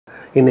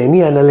in any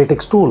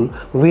analytics tool,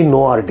 we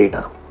know our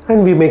data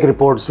and we make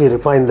reports, we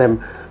refine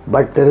them.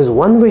 But there is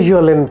one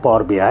visual in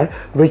Power BI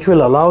which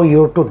will allow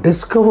you to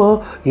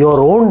discover your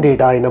own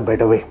data in a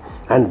better way,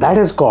 and that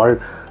is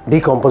called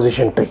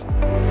Decomposition Tree.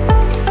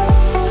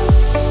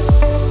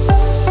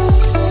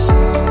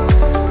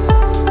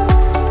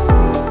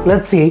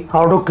 Let's see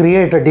how to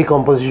create a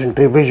decomposition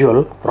tree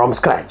visual from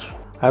scratch.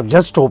 I've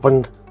just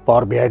opened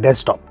Power BI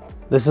desktop.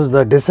 This is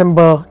the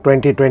December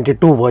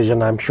 2022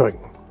 version I'm showing.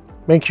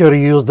 Make sure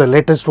you use the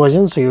latest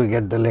version so you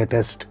get the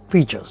latest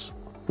features.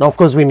 Now of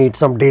course we need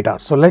some data.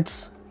 So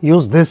let's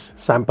use this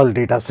sample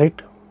data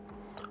set,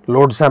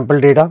 load sample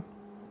data,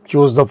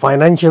 choose the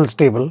financials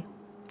table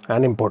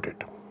and import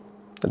it.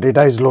 The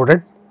data is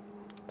loaded,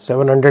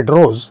 700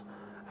 rows,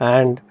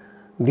 and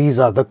these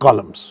are the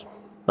columns.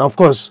 Now of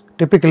course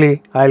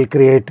typically I'll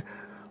create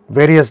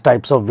various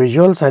types of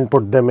visuals and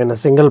put them in a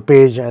single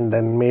page and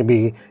then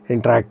maybe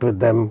interact with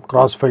them,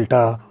 cross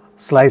filter,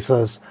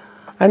 slices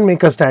and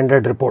make a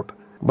standard report.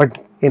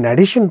 But in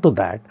addition to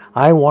that,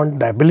 I want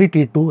the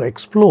ability to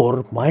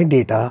explore my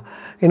data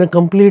in a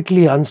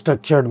completely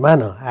unstructured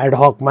manner, ad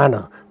hoc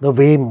manner, the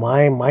way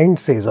my mind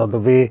says or the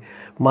way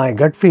my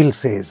gut feel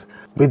says,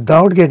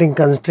 without getting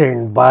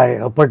constrained by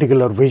a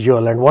particular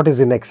visual and what is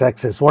in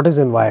x-axis, what is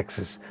in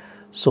y-axis.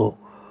 So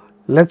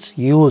let's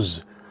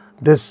use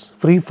this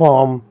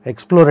free-form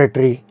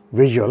exploratory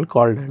visual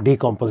called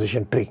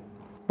Decomposition Tree.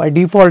 By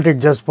default, it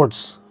just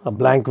puts a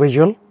blank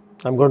visual.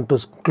 I'm going to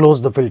close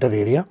the filter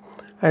area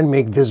and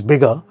make this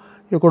bigger.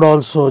 You could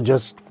also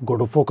just go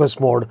to focus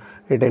mode.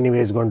 It anyway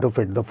is going to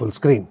fit the full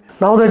screen.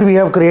 Now that we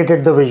have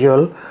created the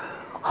visual,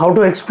 how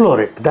to explore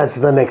it? That's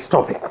the next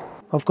topic.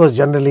 Of course,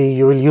 generally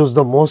you will use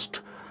the most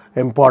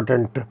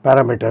important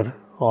parameter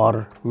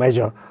or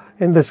measure.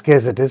 In this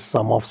case, it is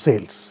sum of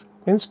sales,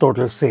 means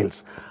total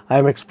sales. I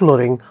am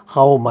exploring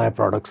how my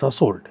products are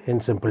sold in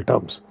simple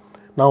terms.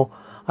 Now,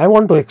 I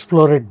want to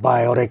explore it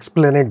by or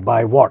explain it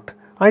by what?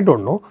 I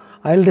don't know.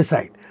 I'll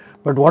decide.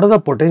 But what are the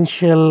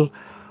potential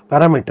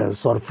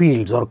parameters or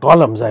fields or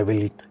columns I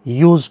will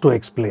use to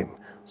explain?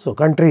 So,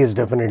 country is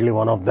definitely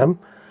one of them.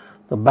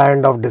 The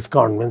band of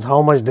discount means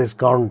how much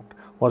discount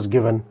was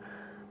given.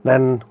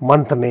 Then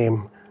month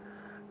name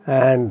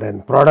and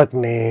then product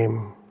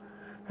name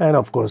and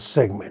of course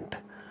segment.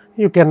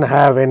 You can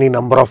have any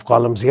number of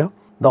columns here.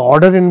 The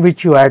order in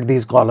which you add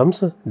these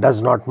columns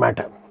does not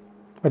matter,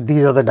 but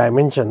these are the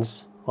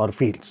dimensions or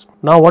fields.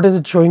 Now what is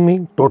it showing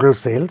me? Total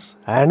sales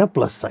and a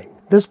plus sign.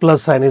 This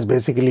plus sign is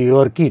basically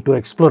your key to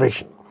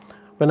exploration.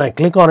 When I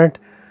click on it,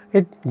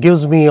 it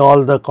gives me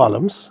all the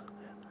columns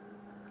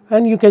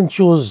and you can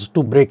choose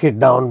to break it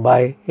down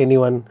by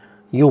anyone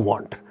you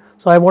want.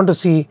 So I want to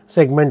see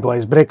segment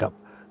wise breakup.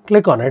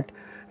 Click on it,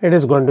 it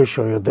is going to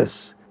show you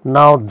this.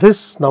 Now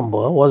this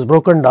number was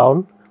broken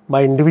down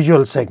by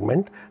individual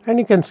segment and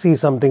you can see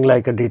something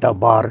like a data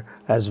bar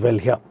as well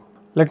here.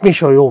 Let me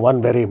show you one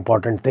very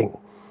important thing.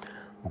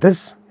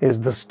 This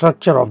is the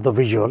structure of the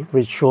visual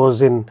which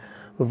shows in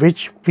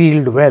which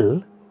field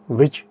well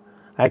which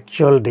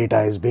actual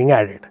data is being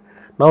added.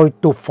 Now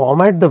to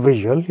format the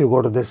visual, you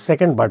go to this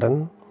second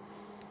button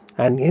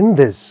and in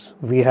this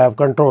we have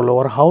control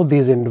over how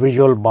these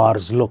individual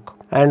bars look,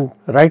 and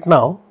right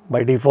now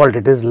by default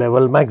it is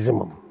level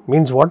maximum.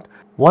 Means what?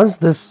 Once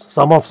this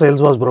sum of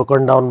sales was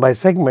broken down by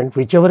segment,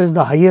 whichever is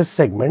the highest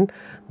segment,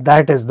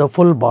 that is the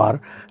full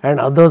bar and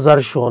others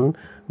are shown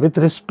with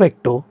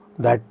respect to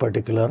that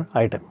particular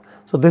item.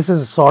 So this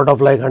is sort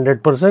of like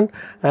 100%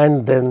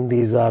 and then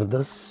these are the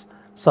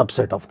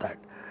subset of that.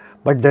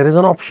 But there is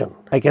an option.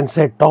 I can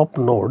say top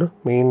node,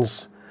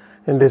 means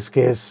in this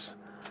case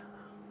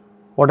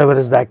whatever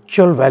is the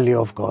actual value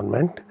of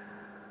government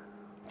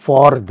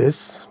for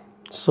this,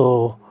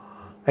 so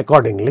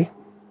accordingly,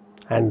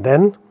 and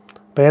then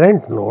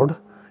parent node,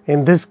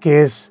 in this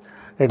case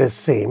it is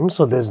same,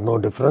 so there is no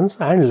difference,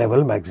 and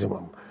level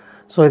maximum.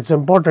 So it's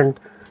important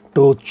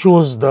to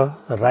choose the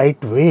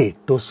right way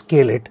to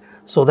scale it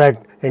so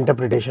that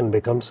interpretation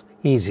becomes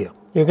easier.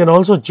 You can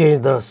also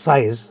change the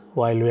size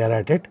while we are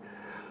at it,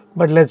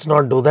 but let's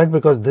not do that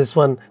because this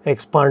one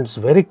expands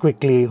very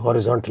quickly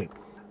horizontally.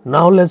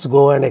 Now let's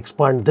go and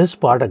expand this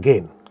part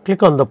again.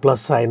 Click on the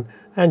plus sign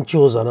and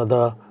choose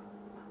another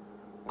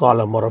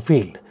column or a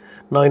field.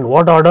 Now in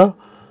what order?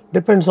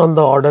 Depends on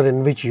the order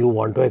in which you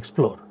want to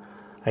explore.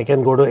 I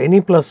can go to any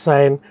plus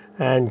sign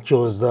and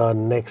choose the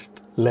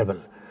next level.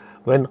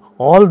 When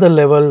all the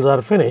levels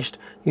are finished,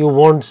 you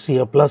won't see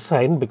a plus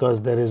sign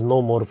because there is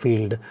no more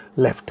field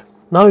left.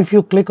 Now if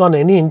you click on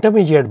any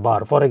intermediate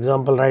bar, for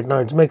example right now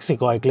it's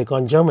Mexico, I click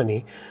on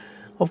Germany,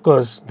 of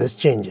course this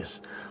changes.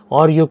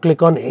 Or you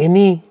click on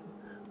any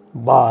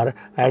bar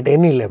at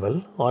any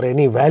level or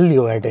any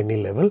value at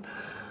any level,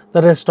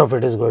 the rest of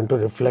it is going to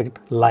reflect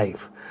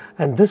live.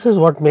 And this is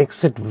what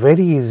makes it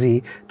very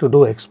easy to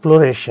do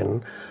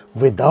exploration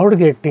without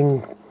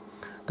getting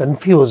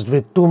confused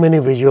with too many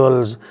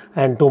visuals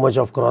and too much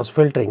of cross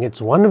filtering. It's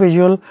one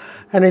visual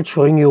and it's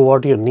showing you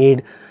what you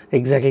need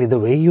exactly the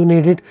way you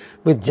need it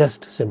with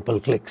just simple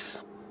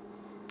clicks.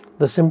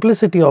 The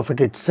simplicity of it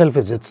itself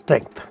is its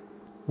strength.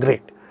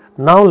 Great.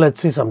 Now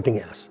let's see something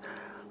else.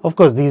 Of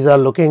course, these are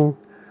looking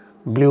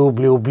blue,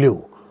 blue,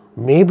 blue.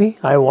 Maybe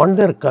I want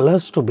their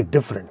colors to be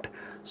different.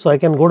 So I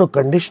can go to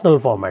conditional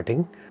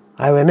formatting.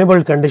 I have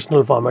enabled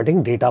conditional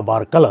formatting, data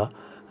bar color,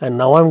 and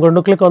now I'm going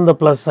to click on the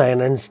plus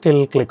sign and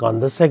still click on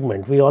the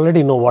segment. We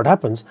already know what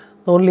happens.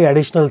 The only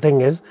additional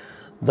thing is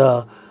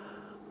the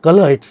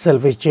color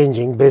itself is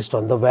changing based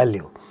on the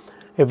value.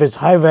 If it's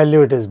high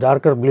value, it is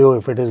darker blue.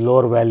 If it is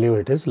lower value,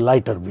 it is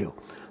lighter blue.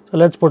 So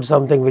let's put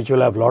something which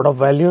will have lot of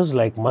values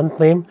like month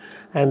name,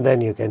 and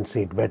then you can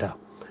see it better.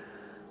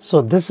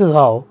 So this is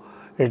how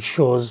it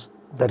shows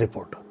the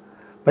report.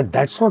 But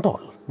that's not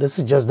all. This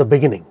is just the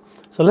beginning.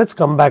 So let's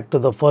come back to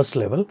the first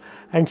level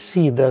and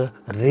see the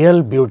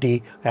real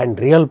beauty and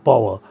real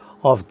power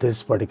of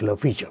this particular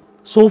feature.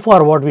 So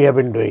far what we have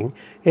been doing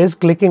is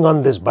clicking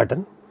on this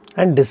button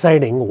and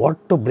deciding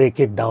what to break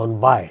it down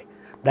by.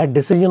 That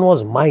decision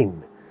was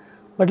mine.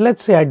 But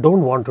let's say I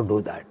don't want to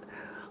do that.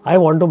 I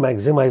want to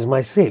maximize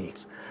my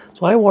sales.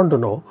 So I want to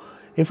know,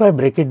 if I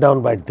break it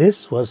down by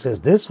this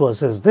versus this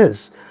versus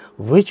this,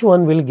 which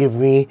one will give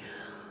me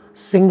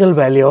single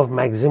value of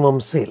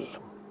maximum sale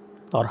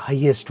or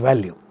highest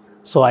value.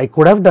 So I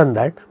could have done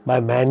that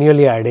by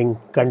manually adding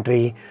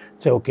country,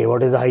 say okay,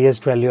 what is the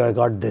highest value? I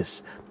got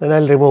this. Then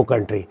I'll remove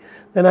country.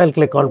 Then I'll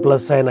click on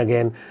plus sign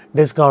again,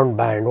 discount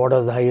band, what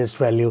is the highest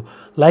value?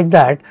 Like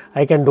that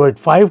I can do it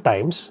 5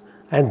 times,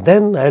 and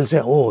then I'll say,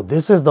 oh,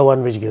 this is the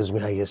one which gives me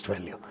highest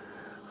value.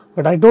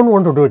 But I don't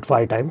want to do it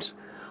 5 times.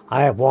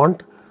 I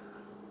want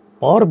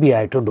Power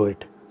BI to do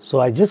it. So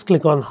I just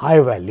click on high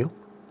value.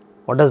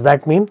 What does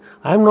that mean?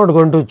 I'm not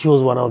going to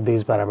choose one of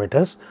these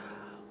parameters.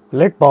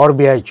 Let Power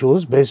BI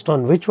choose based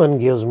on which one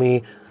gives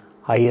me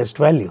highest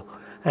value,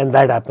 and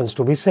that happens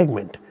to be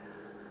segment.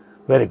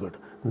 Very good.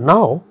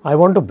 Now I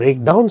want to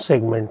break down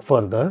segment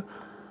for the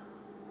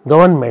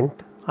government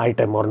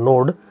item or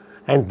node,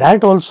 and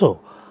that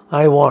also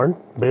I want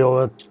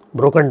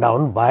broken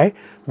down by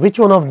which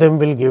one of them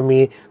will give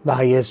me the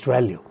highest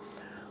value.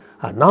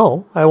 And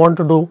now I want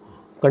to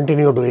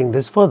continue doing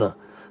this further.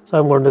 So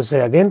I'm going to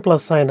say again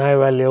plus sign high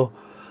value,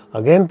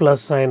 again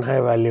plus sign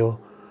high value,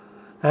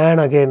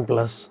 and again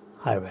plus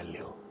high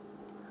value.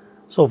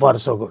 So far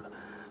so good.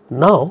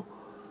 Now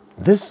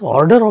this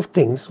order of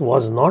things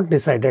was not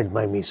decided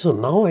by me. So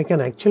now I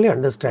can actually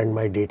understand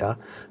my data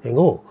and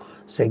go,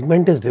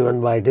 segment is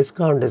driven by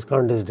discount,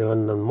 discount is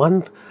driven on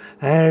month,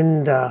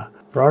 and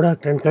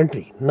product and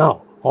country.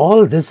 Now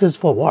all this is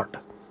for what?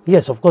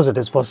 Yes, of course it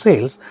is for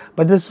sales,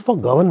 but this is for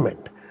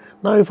government.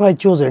 Now if I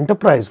choose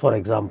enterprise, for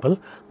example,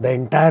 the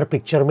entire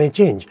picture may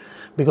change,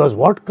 because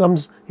what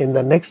comes in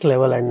the next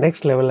level and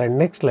next level and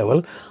next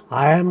level,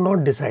 I am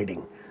not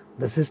deciding.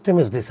 The system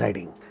is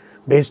deciding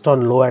based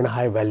on low and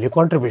high value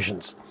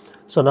contributions.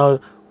 So now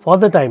for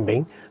the time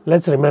being,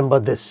 let's remember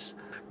this: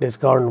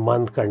 discount,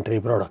 month, country,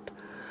 product.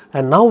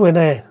 And now when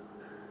I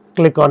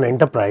click on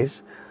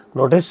enterprise,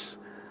 notice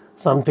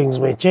some things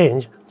may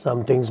change,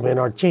 some things may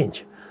not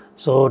change.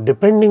 So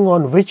depending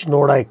on which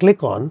node I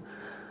click on,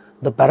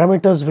 the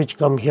parameters which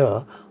come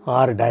here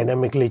are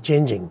dynamically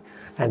changing,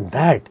 and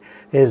that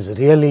is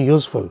really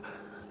useful.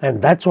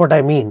 And that's what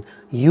I mean.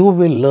 You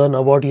will learn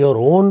about your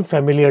own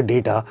familiar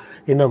data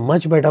in a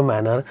much better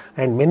manner,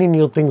 and many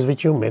new things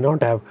which you may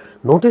not have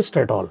noticed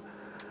at all.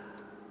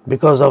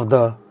 Because of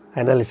the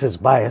analysis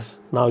bias,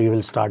 now you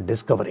will start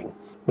discovering.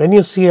 When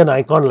you see an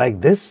icon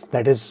like this,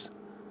 that is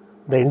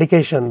the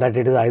indication that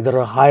it is either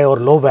a high or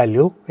low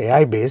value,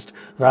 AI based,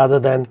 rather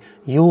than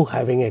you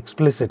having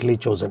explicitly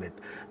chosen it.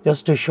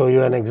 Just to show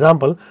you an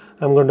example,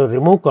 I'm going to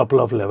remove a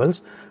couple of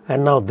levels,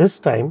 and now this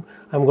time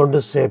I'm going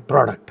to say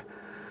product.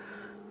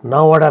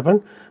 Now what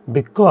happened?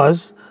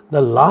 Because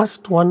the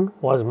last one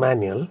was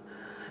manual,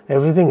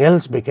 everything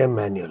else became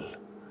manual.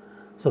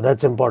 So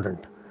that's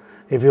important.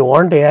 If you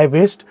want AI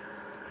based,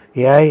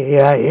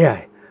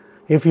 AI.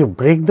 If you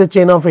break the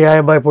chain of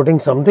AI by putting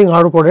something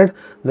hard coded,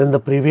 then the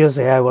previous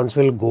AI ones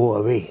will go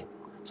away.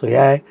 So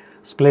AI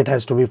split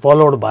has to be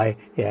followed by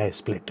AI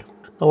split.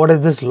 Now what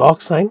is this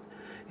lock sign?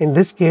 In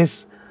this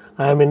case,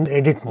 I am in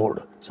edit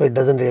mode, so it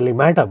doesn't really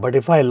matter. But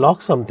if I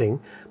lock something,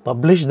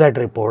 publish that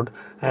report,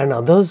 and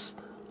others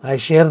I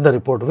share the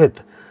report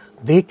with,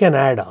 they can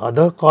add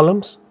other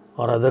columns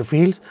or other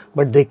fields,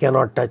 but they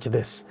cannot touch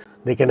this.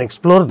 They can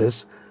explore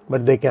this,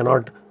 but they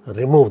cannot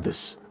remove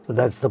this. So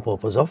that's the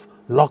purpose of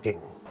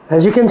locking.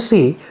 As you can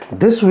see,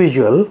 this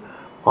visual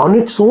on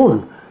its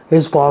own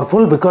is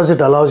powerful because it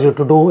allows you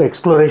to do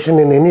exploration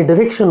in any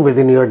direction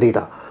within your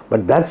data.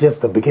 But that's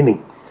just the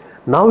beginning.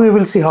 Now we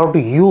will see how to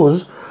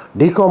use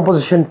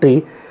decomposition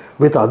tree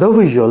with other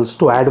visuals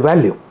to add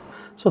value.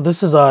 So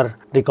this is our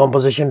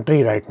decomposition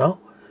tree right now,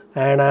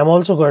 and I am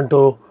also going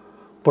to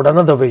put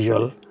another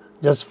visual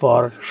just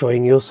for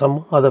showing you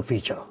some other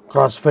feature,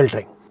 cross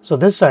filtering. So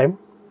this time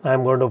I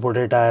am going to put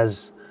it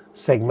as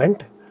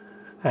segment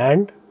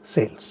and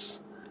sales.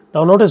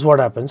 Now notice what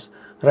happens.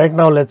 Right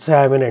now let's say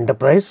I am in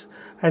enterprise,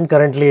 and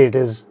currently it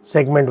is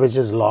segment which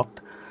is locked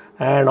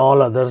and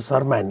all others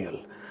are manual.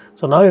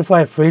 So now if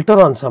I filter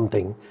on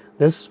something,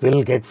 this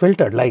will get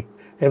filtered like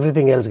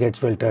everything else gets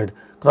filtered.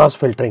 cross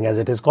filtering as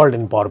it is called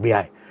in Power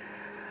BI.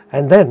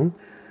 And then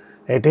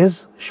it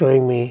is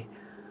showing me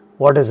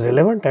what is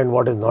relevant and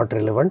what is not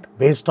relevant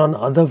based on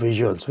other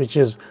visuals, which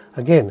is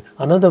again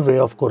another way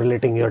of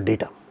correlating your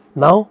data.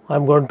 Now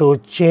I'm going to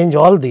change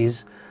all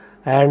these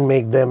and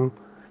make them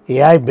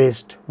AI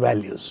based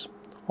values,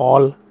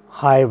 all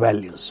high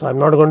values. So I'm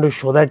not going to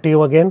show that to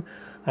you again.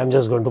 I'm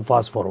just going to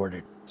fast forward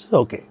it. So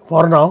okay,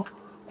 for now,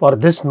 for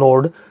this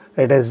node,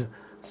 it is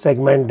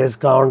segment,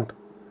 discount,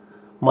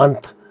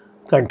 month,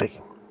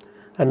 country.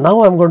 And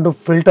now I'm going to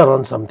filter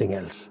on something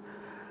else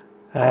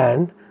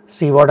and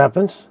see what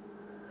happens.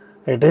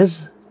 It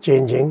is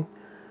changing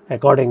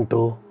according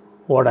to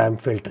what I am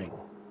filtering.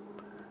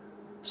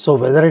 So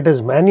whether it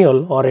is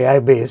manual or AI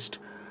based,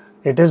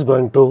 it is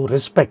going to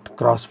respect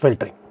cross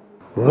filtering.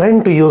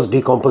 When to use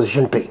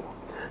decomposition tree?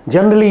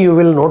 Generally you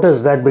will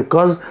notice that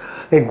because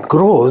it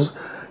grows,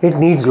 it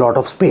needs lot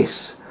of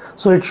space.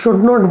 So it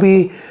should not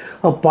be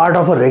a part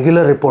of a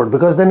regular report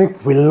because then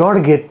it will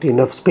not get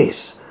enough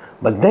space.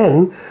 But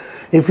then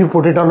if you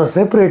put it on a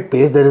separate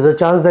page, there is a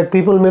chance that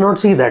people may not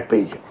see that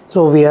page.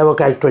 So we have a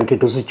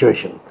catch-22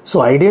 situation.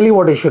 So ideally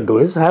what you should do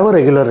is have a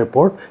regular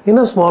report in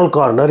a small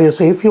corner. You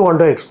say if you want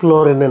to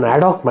explore in an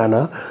ad hoc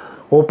manner,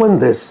 open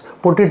this,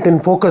 put it in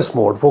focus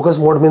mode. Focus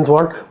mode means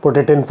what? Put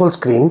it in full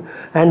screen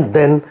and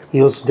then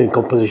use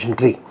decomposition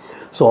tree.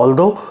 So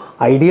although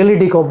ideally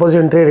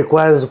decomposition tree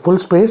requires full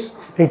space,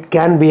 it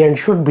can be and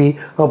should be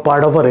a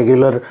part of a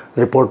regular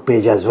report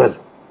page as well.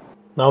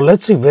 Now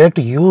let's see where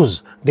to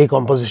use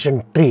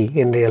decomposition tree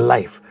in real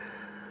life.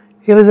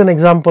 Here is an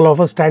example of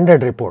a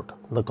standard report.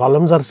 The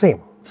columns are same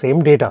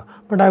data,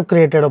 but I have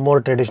created a more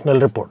traditional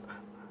report.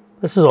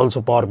 This is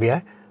also Power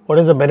BI. What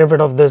is the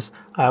benefit of this?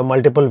 I have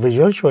multiple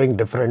visuals showing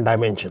different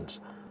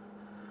dimensions.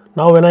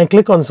 Now when I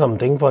click on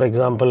something, for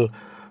example,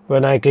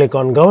 when I click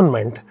on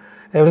government,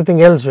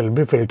 everything else will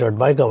be filtered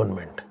by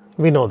government.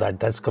 We know that,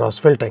 that's cross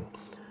filtering.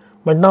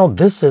 But now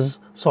this is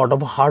sort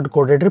of a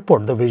hard-coded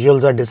report. The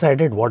visuals are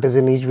decided, what is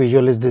in each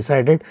visual is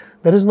decided.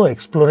 There is no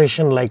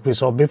exploration like we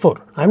saw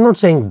before. I'm not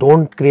saying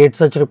don't create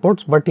such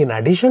reports, but in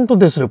addition to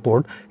this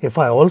report, if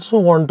I also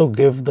want to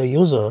give the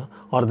user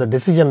or the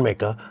decision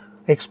maker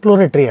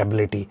exploratory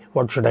ability,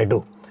 what should I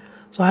do?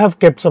 So I have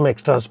kept some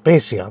extra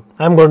space here.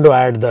 I'm going to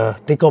add the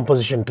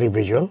decomposition tree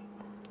visual.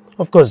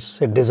 Of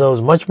course, it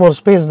deserves much more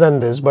space than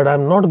this, but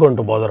I'm not going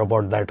to bother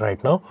about that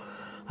right now.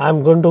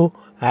 I'm going to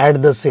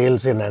add the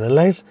sales in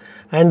analyze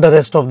and the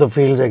rest of the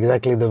fields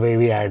exactly the way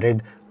we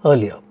added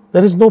earlier.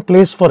 There is no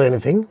place for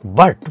anything,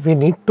 but we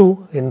need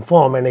to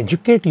inform and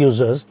educate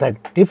users that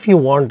if you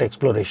want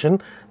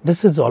exploration,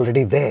 this is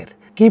already there.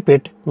 Keep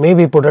it,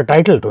 maybe put a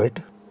title to it,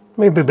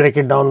 maybe break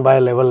it down by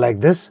a level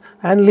like this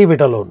and leave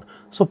it alone.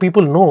 So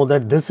people know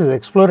that this is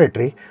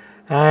exploratory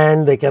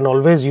and they can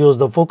always use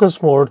the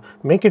focus mode,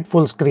 make it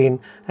full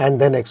screen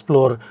and then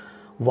explore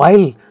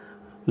while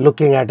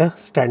looking at a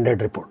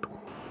standard report.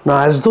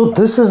 Now as though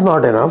this is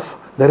not enough,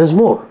 there is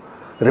more.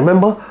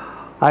 Remember,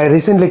 I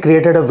recently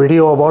created a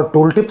video about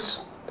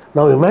tooltips.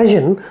 Now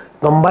imagine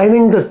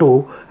combining the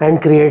two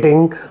and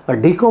creating a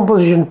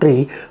decomposition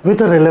tree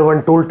with a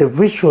relevant tooltip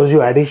which shows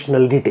you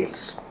additional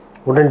details.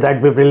 Wouldn't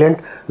that be brilliant?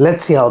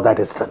 Let's see how that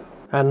is done.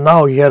 And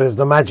now here is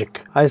the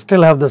magic. I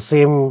still have the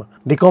same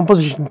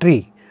decomposition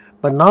tree,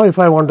 but now if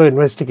I want to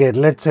investigate,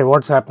 let's say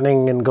what's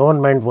happening in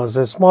government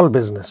versus small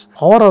business.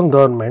 Hover on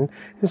government,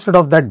 instead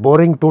of that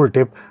boring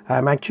tooltip, I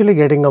am actually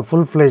getting a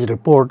full-fledged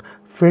report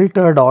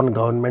filtered on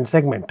government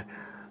segment.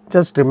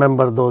 Just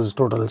remember those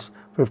totals,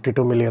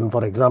 52 million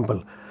for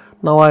example.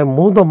 Now I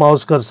move the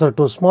mouse cursor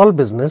to small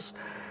business,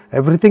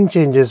 everything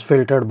changes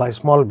filtered by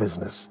small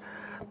business.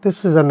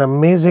 This is an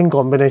amazing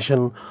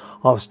combination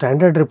of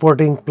standard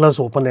reporting plus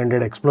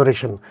open-ended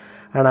exploration,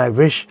 and I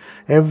wish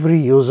every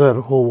user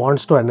who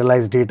wants to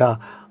analyze data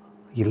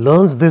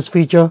learns this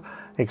feature,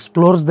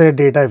 explores their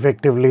data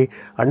effectively,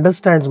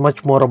 understands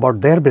much more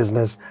about their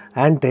business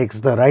and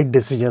takes the right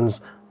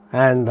decisions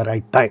and the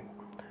right time.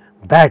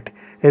 That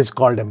is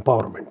called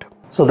empowerment.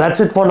 So that's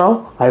it for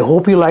now. I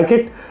hope you like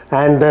it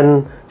and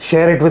then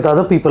share it with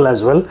other people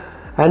as well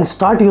and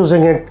start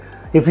using it.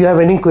 If you have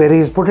any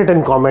queries, put it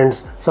in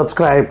comments,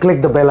 subscribe,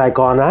 click the bell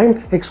icon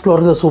and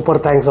explore the super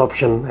thanks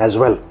option as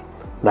well.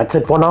 That's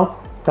it for now.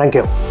 Thank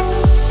you.